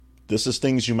This is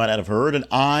Things You Might Not Have Heard, and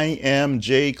I am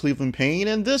Jay Cleveland Payne,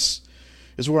 and this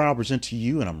is where I'll present to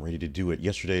you, and I'm ready to do it,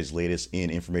 yesterday's latest in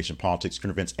information, politics,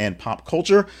 current events, and pop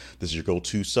culture. This is your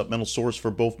go-to supplemental source for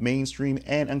both mainstream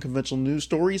and unconventional news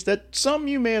stories that some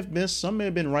you may have missed, some may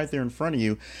have been right there in front of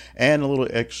you, and a little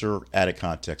extra added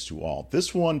context to all.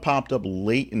 This one popped up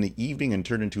late in the evening and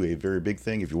turned into a very big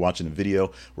thing. If you're watching the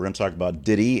video, we're going to talk about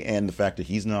Diddy and the fact that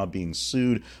he's now being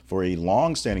sued for a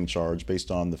long-standing charge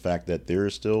based on the fact that there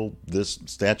is still this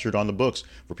statute on the books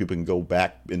where people can go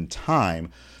back in time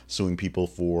suing people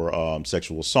for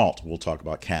sexual assault. We'll talk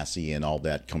about Cassie and all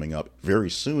that coming up very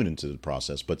soon into the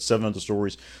process, but 7 other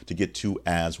stories to get to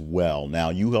as well.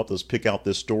 Now, you helped us pick out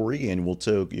this story, and we'll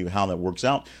tell you how that works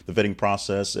out, the vetting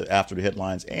process after the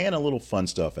headlines, and a little fun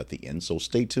stuff at the end. So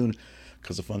stay tuned,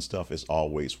 because the fun stuff is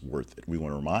always worth it. We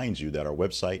want to remind you that our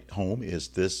website home is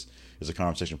a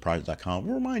conversationproject.com.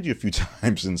 We'll remind you a few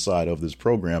times inside of this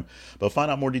program, but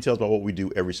find out more details about what we do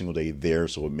every single day there,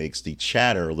 so it makes the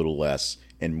chatter a little less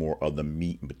and more of the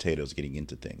meat and potatoes getting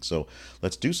into things. So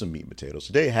let's do some meat and potatoes.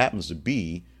 Today happens to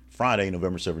be Friday,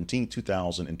 November 17th,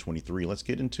 2023. Let's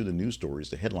get into the news stories,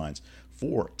 the headlines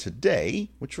for today,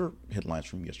 which are headlines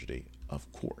from yesterday,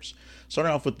 of course.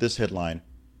 Starting off with this headline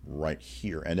right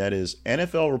here, and that is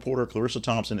NFL reporter Charissa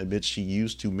Thompson admits she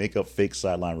used to make up fake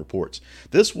sideline reports.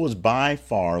 This was by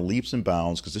far leaps and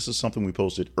bounds, because this is something we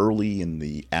posted early in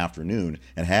the afternoon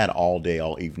and had all day,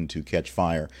 all evening to catch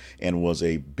fire, and was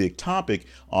a big topic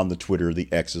on the Twitter,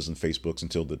 the X's, and Facebooks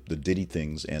until the Diddy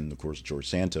things, and of course George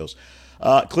Santos.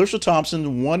 Charissa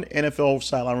Thompson, one NFL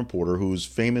sideline reporter who's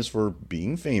famous for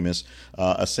being famous,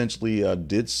 essentially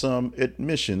did some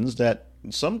admissions that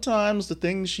sometimes the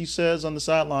things she says on the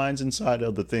sidelines inside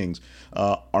of the things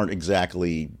aren't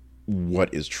exactly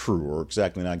what is true, or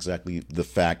not exactly the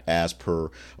fact as per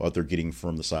what they're getting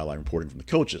from the sideline reporting from the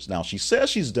coaches. Now, she says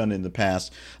she's done it in the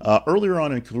past, earlier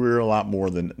on in her career, a lot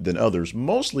more than others,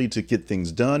 mostly to get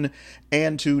things done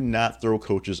and to not throw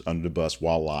coaches under the bus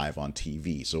while live on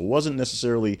TV. So it wasn't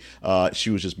necessarily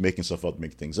she was just making stuff up to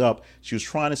make things up. She was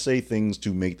trying to say things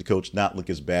to make the coach not look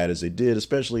as bad as they did,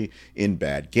 especially in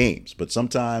bad games. But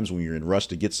sometimes when you're in a rush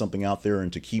to get something out there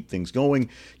and to keep things going,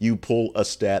 you pull a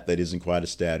stat that isn't quite a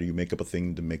stat, or you make up a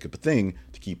thing to make up a thing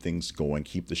to keep things going,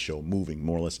 keep the show moving,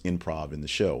 more or less improv in the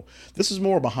show. This is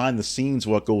more behind the scenes,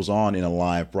 what goes on in a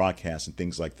live broadcast and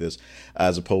things like this,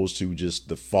 as opposed to just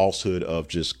the falsehood of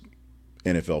just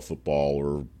NFL football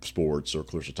or sports or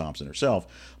Charissa Thompson herself.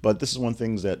 But this is one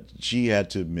thing that she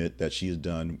had to admit that she has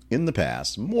done in the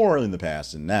past, more in the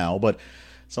past than now, but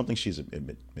something she's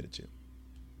admitted to.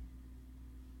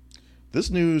 This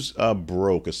news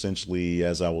broke essentially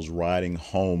as I was riding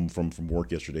home from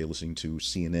work yesterday, listening to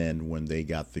CNN when they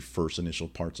got the first initial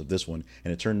parts of this one,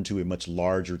 and it turned into a much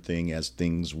larger thing as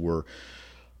things were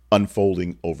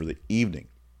unfolding over the evening.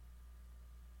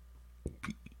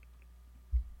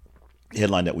 The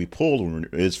headline that we pulled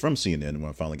is from CNN when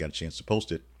I finally got a chance to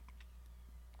post it.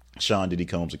 Sean Diddy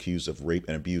Combs accused of rape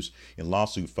and abuse in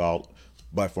lawsuit filed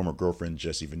by former girlfriend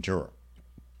Jesse Ventura.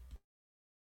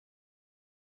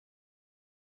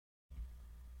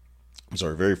 I'm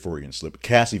sorry, very Freudian slip.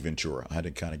 Cassie Ventura. I had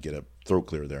to kind of get a throat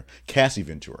clear there. Cassie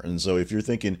Ventura. And so if you're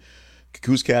thinking,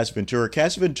 who's Cassie Ventura?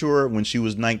 Cassie Ventura, when she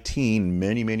was 19,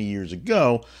 many, many years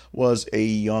ago, was a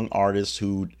young artist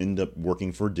who ended up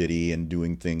working for Diddy and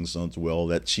doing things as well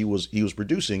that he was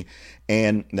producing.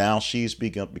 And now she's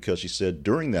speaking up because she said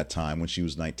during that time when she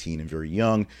was 19 and very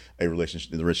young, the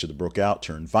relationship that broke out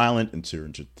turned violent and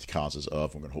turned into the causes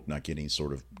of, we're going to hope not get any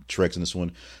sort of tricks in this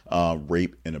one,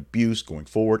 rape and abuse going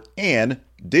forward. And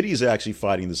Diddy's actually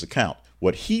fighting this account.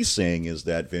 What he's saying is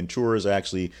that Ventura has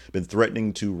actually been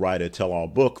threatening to write a tell-all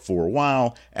book for a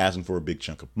while, asking for a big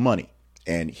chunk of money.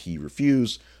 And he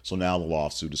refused, so now the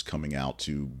lawsuit is coming out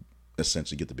to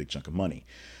essentially get the big chunk of money.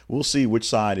 We'll see which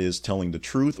side is telling the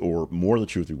truth, or more of the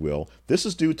truth, if you will. This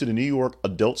is due to the New York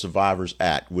Adult Survivors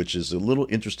Act, which is a little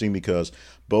interesting because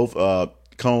both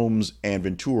Combs and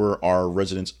Ventura are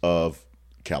residents of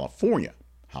California.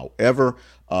 However,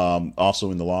 also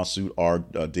in the lawsuit are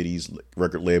Diddy's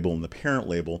record label and the parent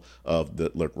label of the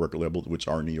record label, which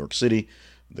are in New York City.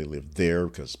 They live there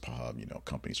because,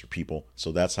 companies are people.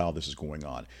 So that's how this is going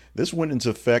on. This went into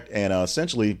effect and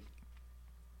essentially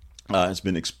it's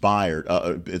been expired.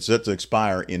 It's set to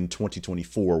expire in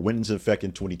 2024, went into effect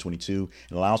in 2022,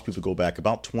 and allows people to go back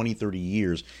about 20, 30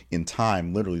 years in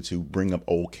time, literally, to bring up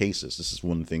old cases. This is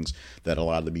one of the things that a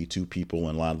lot of the Me Too people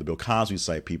and a lot of the Bill Cosby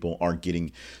site people aren't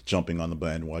jumping on the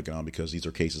bandwagon on, because these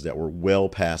are cases that were well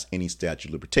past any statute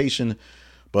of limitation.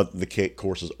 But the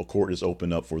court is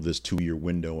open up for this 2-year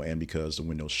window, and because the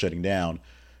window is shutting down,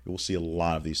 we'll see a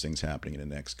lot of these things happening in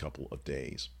the next couple of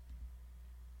days.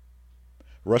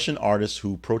 Russian artist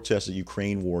who protested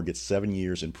Ukraine war gets 7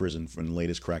 years in prison for the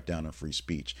latest crackdown on free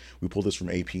speech. We pulled this from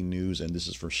AP News, and this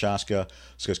is for Shaska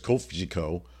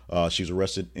Skoskovchiko. She was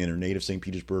arrested in her native St.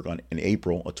 Petersburg in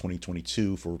April of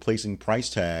 2022 for replacing price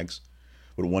tags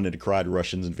with one that decried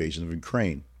Russia's invasion of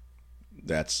Ukraine.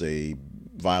 That's a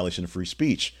violation of free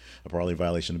speech, probably a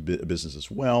violation of business as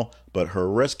well. But her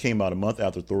arrest came out a month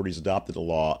after authorities adopted a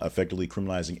law effectively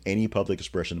criminalizing any public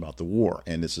expression about the war.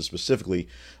 And this is specifically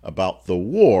about the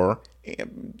war,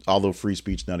 although free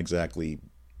speech not exactly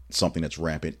something that's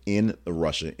rampant in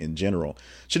Russia in general.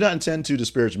 She did not intend to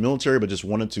disparage the military, but just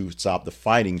wanted to stop the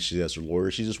fighting, she says, her lawyer.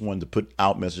 She just wanted to put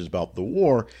out messages about the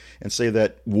war and say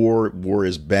that war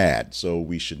is bad, so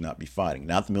we should not be fighting.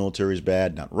 Not the military is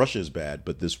bad, not Russia is bad,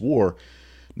 but this war,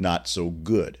 not so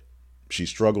good. She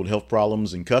struggled with health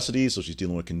problems in custody, so she's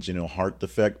dealing with congenital heart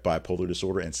defect, bipolar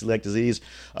disorder, and celiac disease,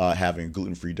 having a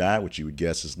gluten-free diet, which you would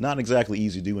guess is not exactly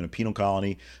easy to do in a penal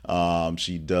colony.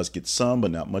 She does get some,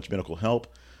 but not much medical help.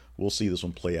 We'll see this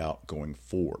one play out going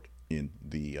forward in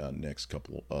the next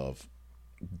couple of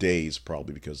days,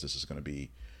 probably because this is going to be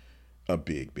a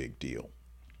big deal.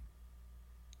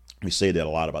 We say that a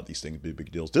lot about these things,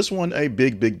 big deals. This one, a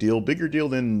big deal, bigger deal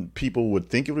than people would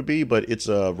think it would be, but it's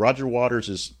Roger Waters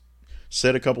has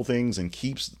said a couple things and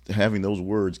keeps having those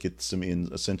words gets them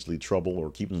in essentially trouble,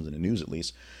 or keeping them in the news at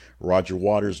least. Roger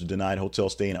Waters denied hotel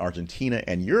stay in Argentina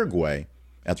and Uruguay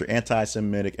after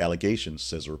anti-Semitic allegations,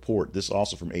 says a report. This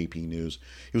also from AP News.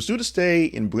 He was due to stay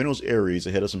in Buenos Aires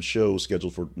ahead of some shows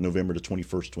scheduled for November the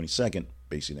 21st, 22nd,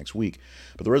 basically next week.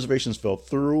 But the reservations fell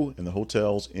through, and the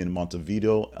hotels in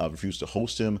Montevideo refused to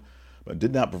host him, but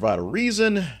did not provide a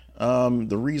reason.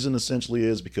 The reason essentially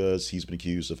is because he's been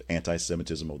accused of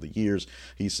anti-Semitism over the years.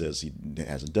 He says he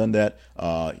hasn't done that.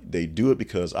 They do it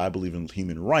because I believe in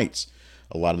human rights.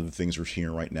 A lot of the things we're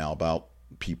hearing right now about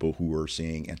people who are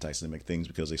saying anti-Semitic things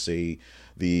because they say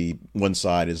the one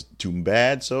side is too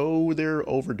bad, so they're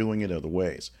overdoing it other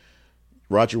ways.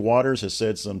 Roger Waters has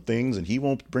said some things, and he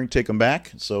won't take them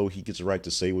back, so he gets the right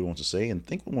to say what he wants to say and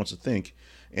think what he wants to think.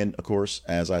 And, of course,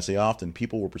 as I say often,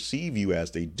 people will perceive you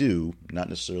as they do, not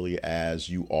necessarily as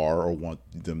you are or want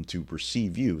them to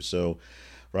perceive you. So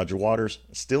Roger Waters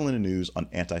still in the news on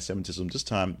anti-Semitism. This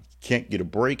time, can't get a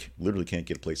break, literally can't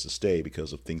get a place to stay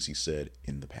because of things he said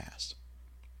in the past.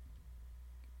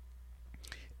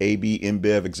 AB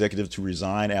InBev executive to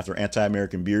resign after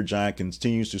anti-American beer giant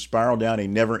continues to spiral down a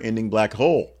never-ending black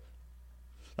hole.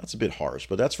 That's a bit harsh,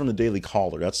 but that's from the Daily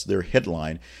Caller. That's their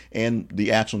headline. And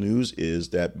the actual news is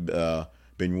that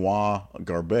Benoit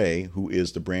Garbet, who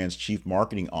is the brand's chief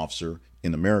marketing officer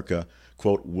in America,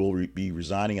 quote, will be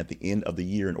resigning at the end of the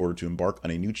year in order to embark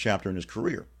on a new chapter in his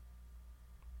career.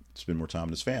 Spend more time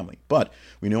with his family. But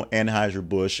we know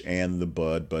Anheuser-Busch and the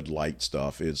Bud Light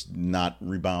stuff is not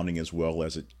rebounding as well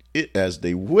as as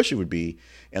they wish it would be.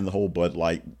 And the whole Bud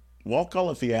Light, well, I'll call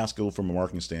it fiasco from a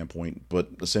marketing standpoint, but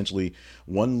essentially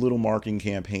one little marketing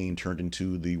campaign turned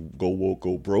into the Go Woke,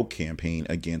 Go Broke campaign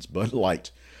against Bud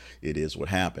Light. It is what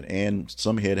happened. And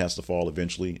some head has to fall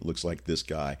eventually. It looks like this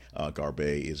guy,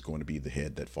 Garbet, is going to be the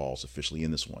head that falls officially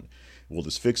in this one. Will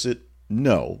this fix it?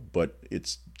 No, but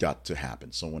it's got to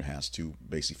happen. Someone has to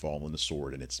basically fall on the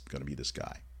sword, and it's going to be this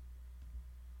guy.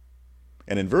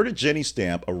 An inverted Jenny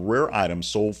stamp, a rare item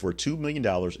sold for $2 million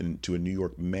to a New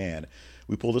York man.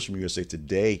 We pulled this from USA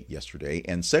Today yesterday,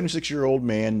 and 76-year-old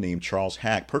man named Charles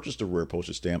Hack purchased the rare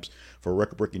postage stamps for a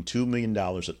record-breaking $2 million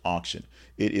at auction.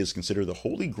 It is considered the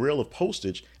holy grail of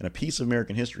postage and a piece of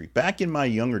American history. Back in my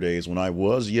younger days when I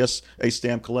was, yes, a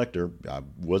stamp collector, I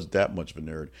wasn't that much of a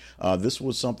nerd, this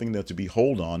was something that to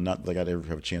behold on, not like I'd ever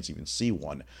have a chance to even see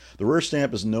one. The rare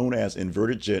stamp is known as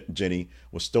Inverted Jenny,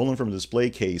 was stolen from a display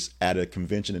case at a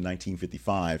convention in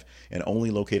 1955 and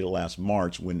only located last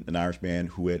March when an Irishman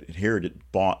who had inherited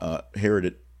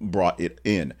brought it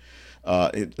in.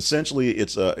 Essentially,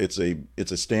 it's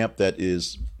a stamp that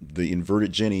is the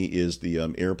inverted Jenny is the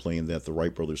airplane that the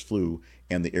Wright brothers flew,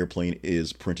 and the airplane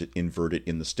is printed inverted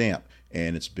in the stamp,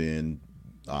 and it's been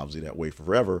obviously that way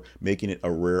forever, making it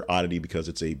a rare oddity because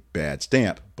it's a bad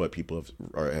stamp. But people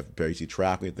have basically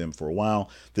tracked with them for a while.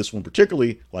 This one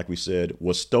particularly, like we said,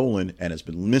 was stolen and has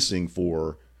been missing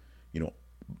for,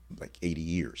 like 80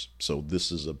 years. So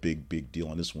this is a big deal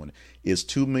on this one. Is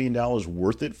 $2 million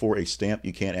worth it for a stamp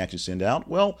you can't actually send out?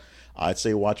 Well, I'd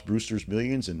say watch Brewster's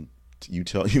Millions and you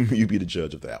be the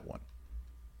judge of that one.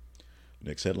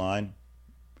 Next headline.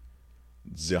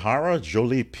 Zahara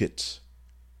Jolie Pitt.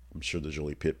 I'm sure the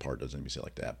Jolie Pitt part doesn't even say it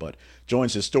like that, but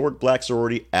joins historic black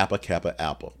sorority Alpha Kappa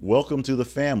Alpha. Welcome to the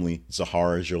family,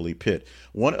 Zahara Jolie Pitt.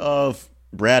 One of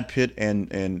Brad Pitt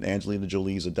and Angelina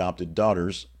Jolie's adopted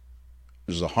daughters,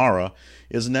 Zahara,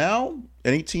 is now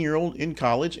an 18-year-old in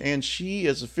college, and she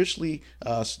has officially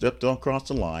stepped across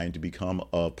the line to become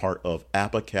a part of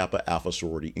Appa Kappa Alpha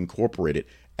Sorority Incorporated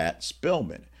at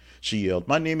Spelman. She yelled,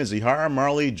 "My name is Zahara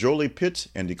Marley Jolie Pitt,"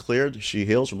 and declared she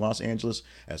hails from Los Angeles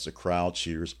as the crowd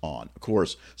cheers on. Of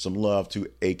course, some love to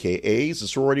AKAs. The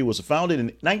sorority was founded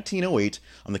in 1908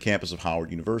 on the campus of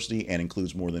Howard University and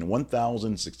includes more than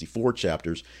 1,064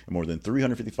 chapters and more than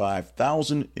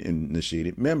 355,000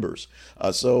 initiated members.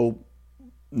 So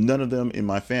none of them in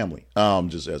my family.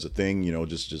 Just as a thing,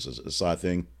 just as a side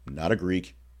thing, not a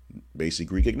Greek, basically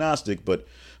Greek agnostic, but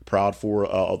proud for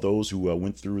those who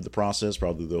went through the process,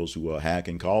 probably those who hack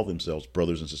and call themselves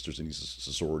brothers and sisters in these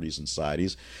sororities and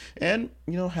societies, and,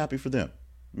 happy for them.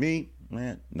 Me,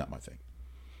 not my thing.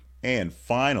 And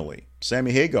finally,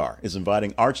 Sammy Hagar is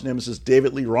inviting arch nemesis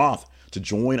David Lee Roth to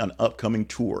join an upcoming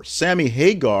tour. Sammy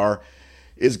Hagar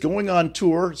is going on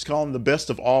tour. It's called The Best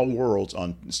of All Worlds.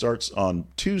 Starts on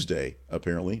Tuesday,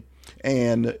 apparently.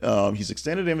 And he's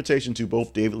extended an invitation to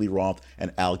both David Lee Roth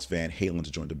and Alex Van Halen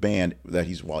to join the band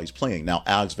while he's playing. Now,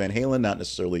 Alex Van Halen, not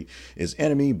necessarily his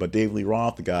enemy, but David Lee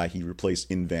Roth, the guy he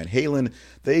replaced in Van Halen,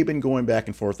 they've been going back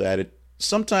and forth at it,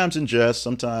 sometimes in jest,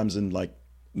 sometimes in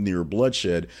near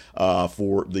bloodshed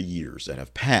for the years that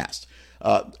have passed.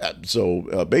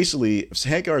 Basically,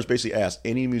 Hagar has basically asked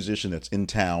any musician that's in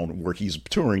town where he's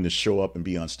touring to show up and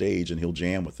be on stage, and he'll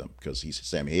jam with them because he's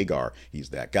Sammy Hagar. He's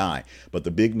that guy. But the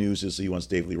big news is he wants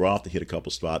David Lee Roth to hit a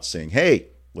couple spots saying, "Hey,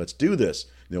 let's do this.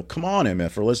 Come on,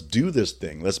 MFR, let's do this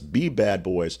thing. Let's be bad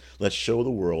boys. Let's show the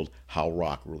world how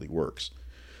rock really works."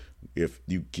 If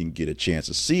you can get a chance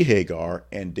to see Hagar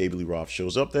and David Lee Roth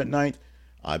shows up that night,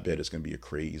 I bet it's going to be a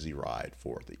crazy ride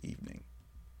for the evening.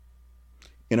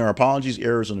 In our apologies,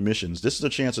 errors, and omissions, this is a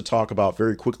chance to talk about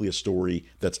very quickly a story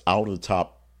that's out of the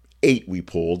top 8 we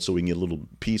pulled, so we can get a little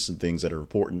piece and things that are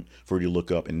important for you to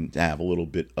look up and have a little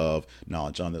bit of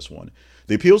knowledge on this one.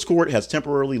 The appeals court has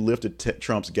temporarily lifted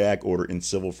Trump's gag order in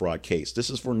civil fraud case. This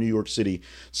is for New York City,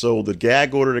 so the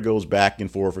gag order that goes back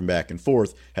and forth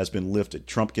has been lifted.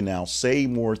 Trump can now say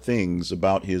more things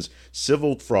about his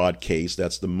civil fraud case,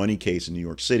 that's the money case in New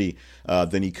York City,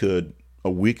 than he could a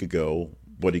week ago,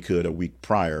 what he could a week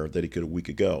prior, that he could a week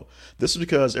ago. This is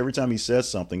because every time he says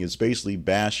something, it's basically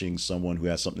bashing someone who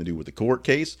has something to do with the court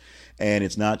case. And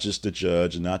it's not just the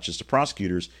judge and not just the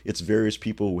prosecutors. It's various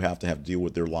people who have to deal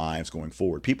with their lives going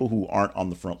forward. People who aren't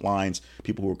on the front lines,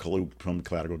 people who are from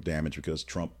collateral damage because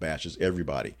Trump bashes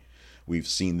everybody. We've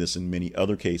seen this in many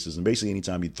other cases. And basically,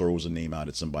 anytime he throws a name out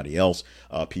at somebody else,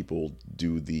 people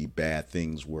do the bad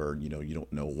things where, you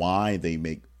don't know why they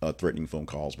make threatening phone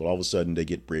calls, but all of a sudden they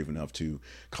get brave enough to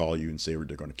call you and say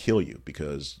they're going to kill you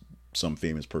because some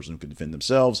famous person who can defend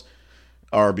themselves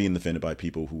are being defended by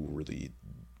people who really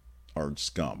are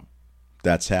scum.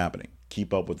 That's happening.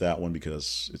 Keep up with that one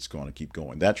because it's going to keep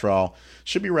going. That trial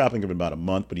should be wrapping up in about a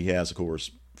month, but he has, of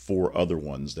course, 4 other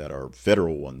ones that are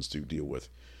federal ones to deal with,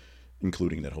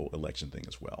 including that whole election thing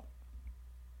as well.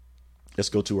 Let's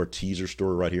go to our teaser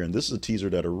story right here. And this is a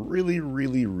teaser that I really,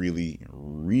 really, really,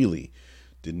 really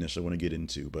didn't necessarily want to get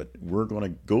into, but we're going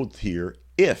to go here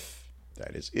if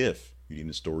you need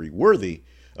a story worthy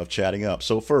of chatting up.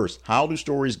 So first, how do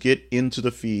stories get into the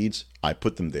feeds? I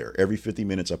put them there. Every 50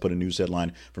 minutes, I put a news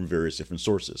headline from various different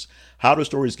sources. How do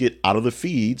stories get out of the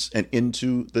feeds and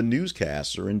into the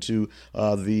newscasts or into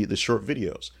the short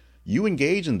videos? You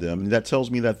engage in them, and that tells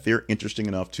me that they're interesting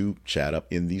enough to chat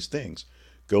up in these things.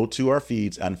 Go to our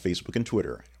feeds on Facebook and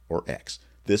Twitter, or X.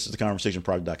 This is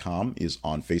theconversationproject.com is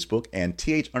on Facebook, and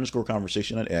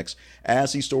th_conversation on X.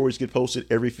 As these stories get posted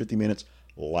every 50 minutes,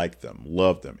 like them,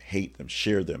 love them, hate them,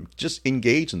 share them. Just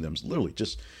engage in them. Literally,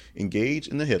 just engage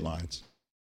in the headlines.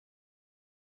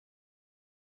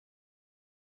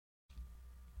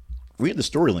 Read the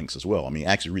story links as well.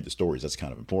 Actually read the stories. That's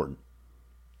kind of important.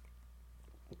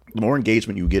 The more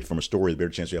engagement you get from a story, the better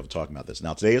chance you have of talking about this.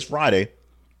 Now, today is Friday.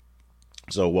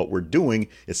 So what we're doing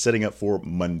is setting up for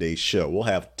Monday's show. We'll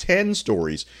have 10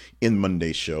 stories in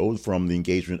Monday's show from the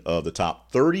engagement of the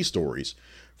top 30 stories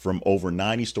from over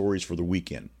 90 stories for the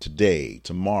weekend. Today,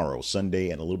 tomorrow, Sunday,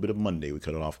 and a little bit of Monday. We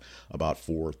cut it off about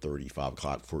 4:30, 5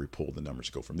 o'clock before we pull the numbers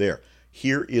to go from there.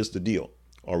 Here is the deal.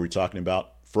 Are we talking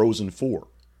about Frozen 4?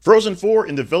 Frozen 4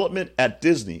 in development at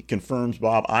Disney, confirms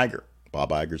Bob Iger. Bob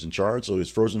Iger's in charge, so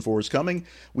his Frozen 4 is coming.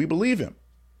 We believe him.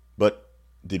 But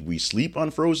did we sleep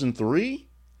on Frozen 3?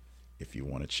 If you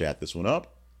want to chat this one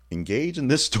up, engage in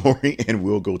this story and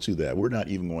we'll go to that. We're not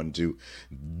even going to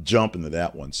jump into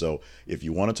that one. So if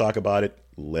you want to talk about it,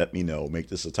 let me know. Make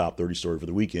this a top 30 story for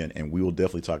the weekend, and we will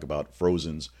definitely talk about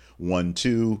Frozen's 1,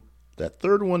 2. That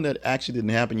third one that actually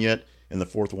didn't happen yet, and the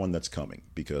fourth one that's coming,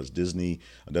 because Disney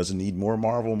doesn't need more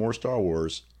Marvel, more Star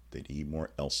Wars. They need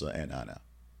more Elsa and Anna,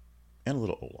 and a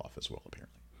little Olaf as well,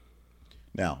 apparently.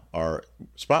 Now, our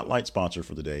spotlight sponsor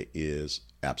for the day is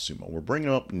AppSumo. We're bringing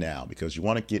it up now because you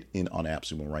want to get in on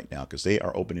AppSumo right now, because they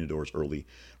are opening the doors early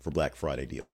for Black Friday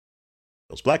deals.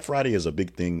 Black Friday is a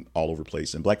big thing all over the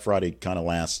place, and Black Friday kind of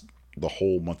lasts the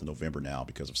whole month of November now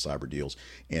because of cyber deals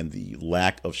and the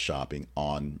lack of shopping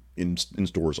in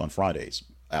stores on Fridays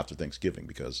after Thanksgiving,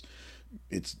 because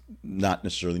it's not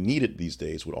necessarily needed these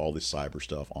days with all this cyber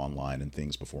stuff online and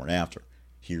things before and after.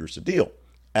 Here's the deal.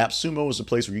 AppSumo is a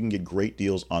place where you can get great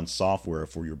deals on software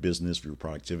for your business, for your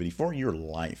productivity, for your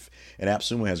life. And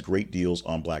AppSumo has great deals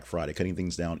on Black Friday, cutting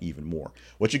things down even more.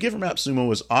 What you get from AppSumo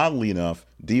is, oddly enough,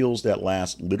 deals that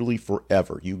last literally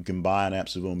forever. You can buy on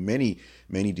AppSumo many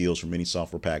deals from many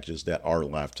software packages that are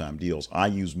lifetime deals. I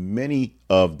use many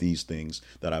of these things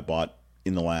that I bought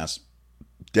in the last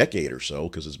decade or so,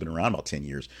 because it's been around about 10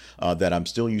 years, that I'm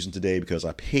still using today because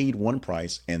I paid one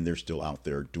price and they're still out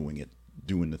there doing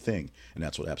the thing. And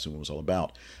that's what AppSumo was all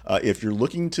about. If you're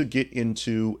looking to get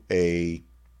into a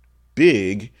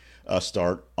big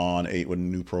start on a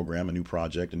new program, a new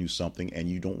project, a new something, and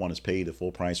you don't want to pay the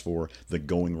full price for the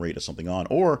going rate of something on,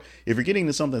 or if you're getting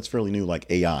into something that's fairly new like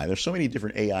AI, there's so many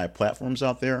different AI platforms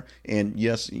out there. And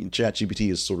yes,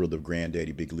 ChatGPT is sort of the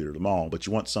granddaddy, big leader of them all, but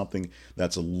you want something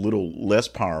that's a little less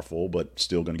powerful, but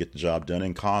still going to get the job done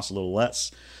and cost a little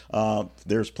less.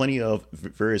 There's plenty of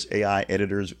various AI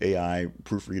editors, AI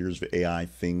proofreaders, AI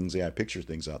things, AI picture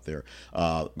things out there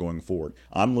going forward.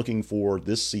 I'm looking for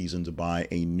this season to buy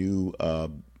a new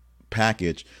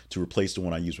package to replace the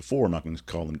one I used before. I'm not going to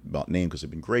call them about name because they've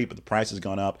been great, but the price has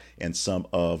gone up and some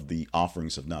of the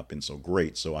offerings have not been so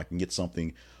great. So I can get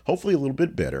something hopefully a little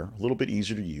bit better, a little bit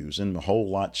easier to use, and a whole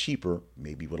lot cheaper,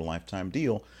 maybe with a lifetime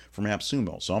deal from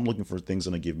AppSumo. So I'm looking for things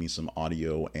that will give me some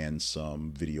audio and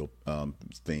some video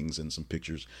things and some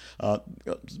pictures, all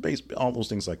those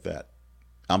things like that.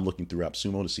 I'm looking through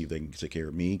AppSumo to see if they can take care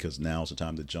of me, because now's the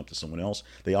time to jump to someone else.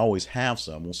 They always have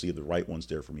some. We'll see if the right one's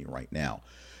there for me right now.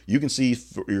 You can see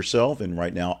for yourself, and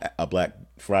right now Black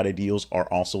Friday deals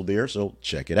are also there, so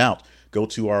check it out. Go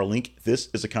to our link. This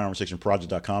is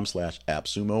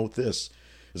theconversationproject.com/AppSumo. This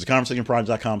is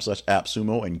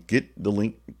theconversationproject.com/AppSumo, and get the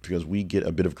link because we get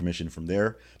a bit of commission from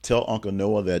there. Tell Uncle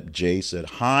Noah that Jay said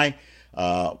hi.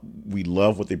 We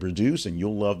love what they produce, and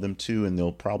you'll love them too, and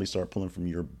they'll probably start pulling from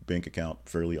your bank account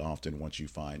fairly often once you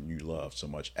find you love so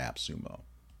much AppSumo.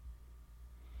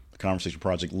 The Conversation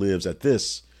Project lives at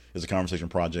this is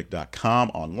theconversationproject.com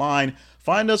online.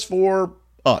 Find us for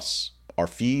us. Our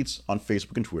feeds on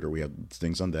Facebook and Twitter, we have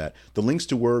things on that. The links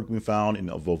to where we found in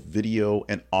both video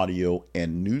and audio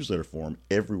and newsletter form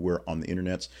everywhere on the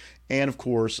internets. And of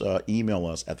course, email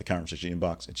us at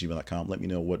theconversationinbox@gmail.com. Let me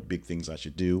know what big things I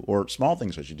should do or small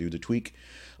things I should do to tweak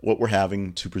what we're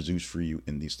having to produce for you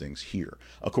in these things here.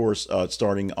 Of course,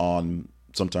 starting on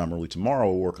sometime early tomorrow,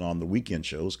 we'll work on the weekend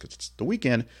shows because it's the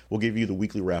weekend. We'll give you the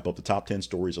weekly wrap up, the top 10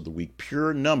 stories of the week,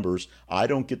 pure numbers. I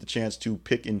don't get the chance to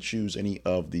pick and choose any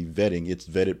of the vetting. It's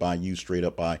vetted by you straight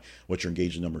up by what your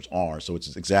engagement numbers are. So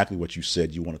it's exactly what you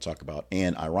said you want to talk about.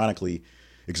 And ironically,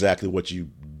 exactly what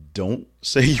you don't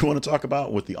say you want to talk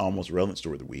about with the almost relevant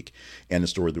story of the week and the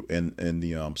story of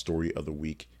the story of the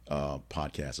week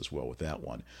podcast as well with that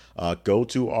one. Go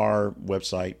to our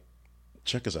website.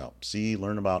 Check us out.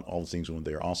 Learn about all the things we're doing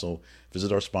there. Also,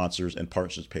 visit our sponsors and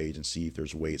partnerships page and see if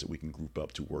there's ways that we can group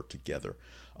up to work together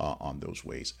on those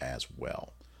ways as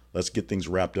well. Let's get things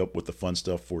wrapped up with the fun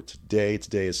stuff for today.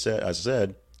 Today, as I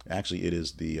said, actually, it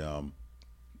is the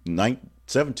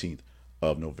 17th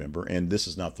of November, and this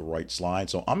is not the right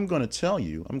slide. So I'm going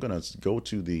to go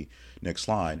to the next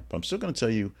slide, but I'm still going to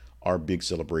tell you our big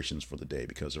celebrations for the day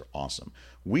because they're awesome.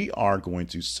 We are going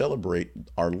to celebrate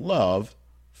our love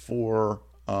for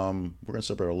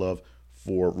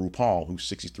RuPaul, who's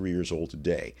 63 years old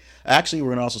today. Actually, we're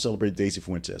going to also celebrate Daisy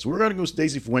Fuentes. We're going to go with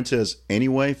Daisy Fuentes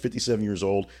anyway, 57 years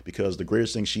old, because the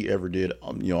greatest thing she ever did,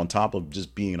 on top of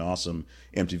just being an awesome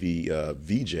MTV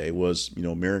VJ, was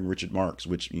marrying Richard Marx,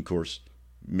 which of course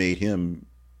made him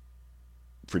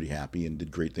pretty happy and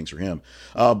did great things for him.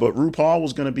 But RuPaul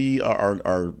was going to be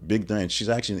our big thing. She's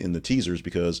actually in the teasers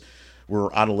because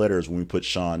we're out of letters when we put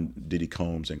Sean Diddy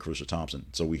Combs and Charissa Thompson.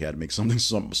 So we had to make some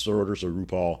sorter. So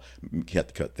RuPaul had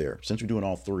to cut there. Since we're doing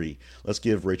all three, let's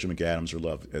give Rachel McAdams her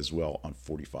love as well on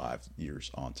 45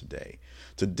 years on today.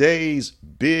 Today's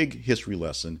big history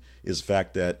lesson is the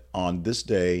fact that on this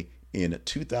day in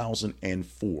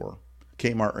 2004,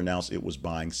 Kmart announced it was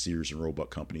buying Sears and Roebuck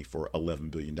Company for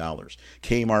 $11 billion.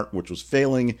 Kmart, which was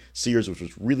failing, Sears, which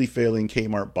was really failing,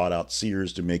 Kmart bought out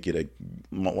Sears to make it a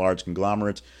large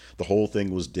conglomerate. The whole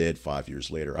thing was dead 5 years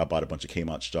later. I bought a bunch of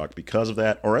Kmart stock because of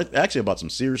that, or actually I bought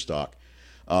some Sears stock.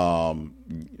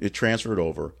 It transferred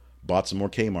over, bought some more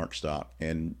Kmart stock,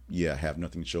 and yeah, have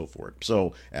nothing to show for it.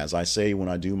 So, as I say when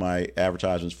I do my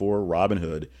advertisements for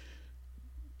Robinhood,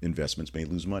 investments may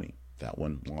lose money. That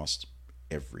one lost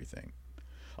everything.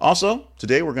 Also,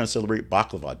 today we're going to celebrate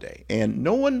Baklava Day, and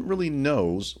no one really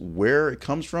knows where it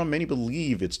comes from. Many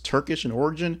believe it's Turkish in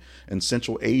origin, and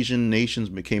Central Asian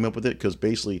nations came up with it because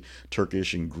basically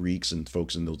Turkish and Greeks and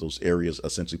folks in those areas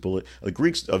essentially pull it. The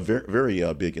Greeks are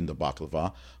very big into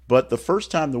baklava, but the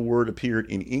first time the word appeared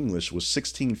in English was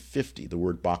 1650, the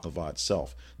word baklava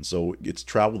itself. And so it's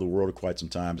traveled the world quite some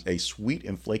time. A sweet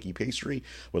and flaky pastry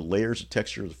with layers of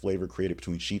texture of flavor created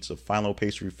between sheets of phyllo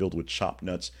pastry filled with chopped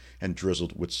nuts and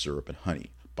drizzled with syrup and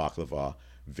honey. Baklava,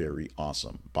 very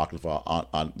awesome. Baklava,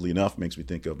 oddly enough, makes me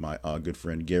think of my good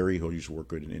friend Gary, who used to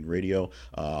work in radio.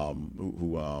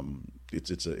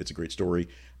 It's a great story.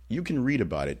 You can read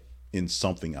about it in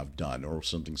something I've done or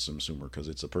something consumer, because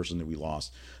it's a person that we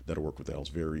lost that I worked with that I was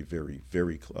very, very,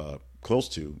 very close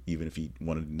to. Even if he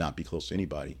wanted to not be close to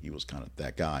anybody, he was kind of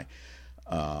that guy.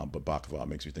 But baklava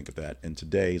makes me think of that. And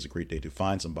today is a great day to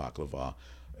find some baklava,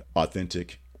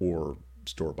 authentic or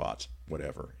store-bought,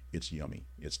 whatever. It's yummy.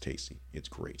 It's tasty. It's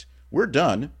great. We're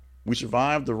done. We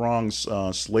survived the wrong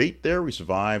slate there. We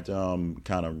survived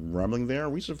kind of rumbling there.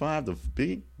 We survived a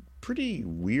big, pretty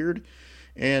weird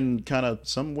and kind of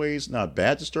some ways not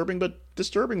bad disturbing, but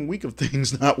disturbing week of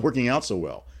things not working out so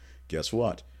well. Guess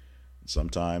what?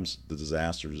 Sometimes the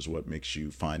disaster is what makes you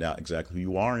find out exactly who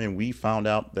you are, and we found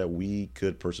out that we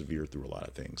could persevere through a lot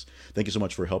of things. Thank you so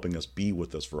much for helping us, be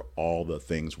with us for all the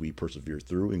things we persevered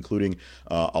through, including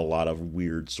a lot of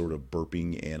weird sort of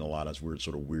burping and a lot of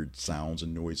weird sounds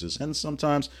and noises, and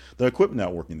sometimes the equipment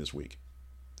not working this week.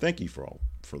 Thank you for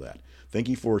that. Thank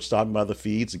you for stopping by the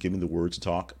feeds and giving me the words to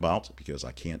talk about, because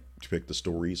I can't pick the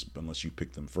stories unless you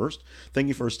pick them first. Thank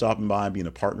you for stopping by and being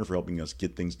a partner, for helping us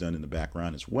get things done in the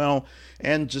background as well.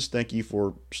 And just thank you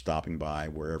for stopping by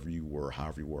wherever you were,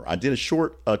 however you were. I did a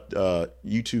short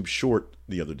YouTube short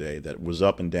the other day that was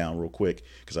up and down real quick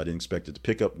because I didn't expect it to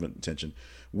pick up attention.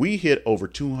 We hit over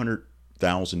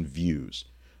 200,000 views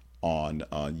on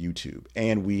YouTube,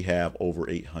 and we have over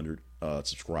 800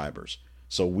 subscribers.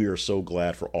 So we are so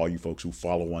glad for all you folks who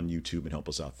follow on YouTube and help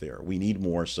us out there. We need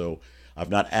more, so I've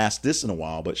not asked this in a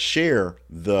while, but share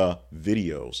the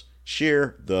videos,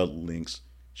 share the links,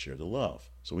 share the love,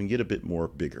 so we can get a bit more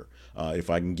bigger. If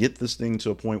I can get this thing to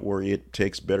a point where it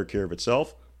takes better care of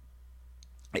itself,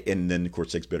 and then of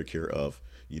course takes better care of,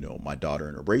 my daughter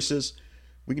and her braces,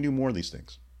 we can do more of these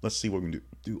things. Let's see what we can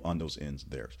do on those ends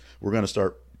there. We're going to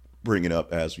start bringing it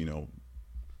up as,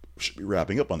 should be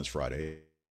wrapping up on this Friday.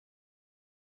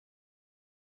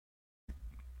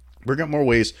 Bring up more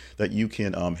ways that you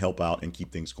can help out and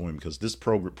keep things going, because this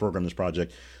this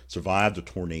project survived a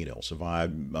tornado,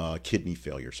 survived kidney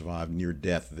failure, survived near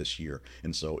death this year.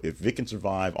 And so if it can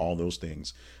survive all those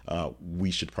things, we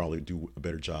should probably do a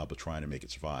better job of trying to make it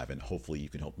survive. And hopefully you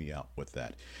can help me out with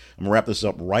that. I'm going to wrap this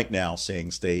up right now saying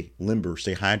stay limber,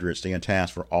 stay hydrated, stay on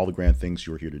task for all the grand things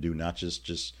you're here to do, not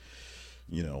just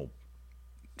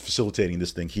facilitating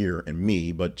this thing here and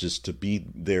me, but just to be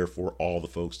there for all the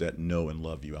folks that know and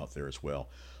love you out there as well.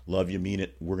 Love you, mean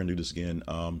it. We're going to do this again.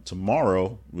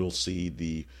 Tomorrow, we'll see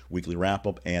the weekly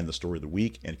wrap-up and the story of the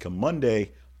week. And come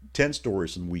Monday, 10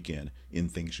 stories from the weekend in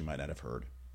things you might not have heard.